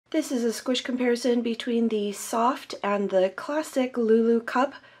This is a squish comparison between the soft and the classic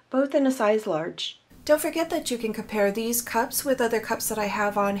LouLouCup, both in a size large. Don't forget that you can compare these cups with other cups that I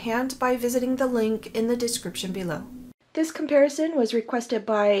have on hand by visiting the link in the description below. This comparison was requested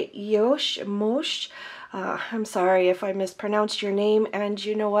by Yosh Mosh. I'm sorry if I mispronounced your name, and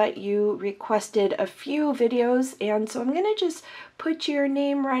you know what, you requested a few videos, and so I'm gonna just put your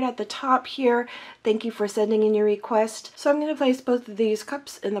name right at the top here. Thank you for sending in your request. So I'm gonna place both of these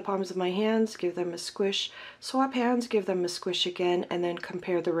cups in the palms of my hands, give them a squish, swap hands, give them a squish again, and then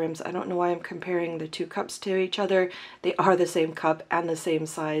compare the rims. I don't know why I'm comparing the two cups to each other. They are the same cup and the same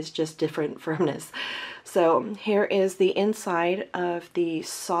size, just different firmness. So here is the inside of the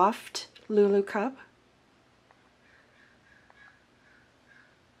soft LouLouCup,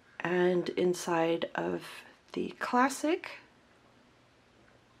 and inside of the classic.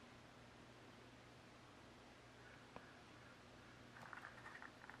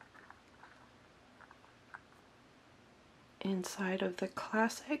 Inside of the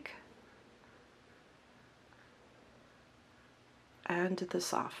classic and the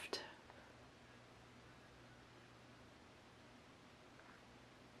soft.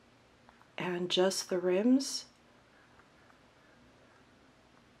 And just the rims.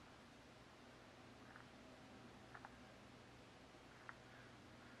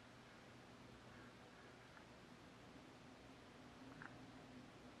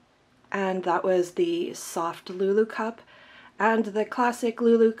 And that was the soft LouLouCup and the classic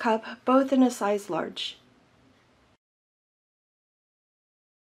LouLouCup, both in a size large.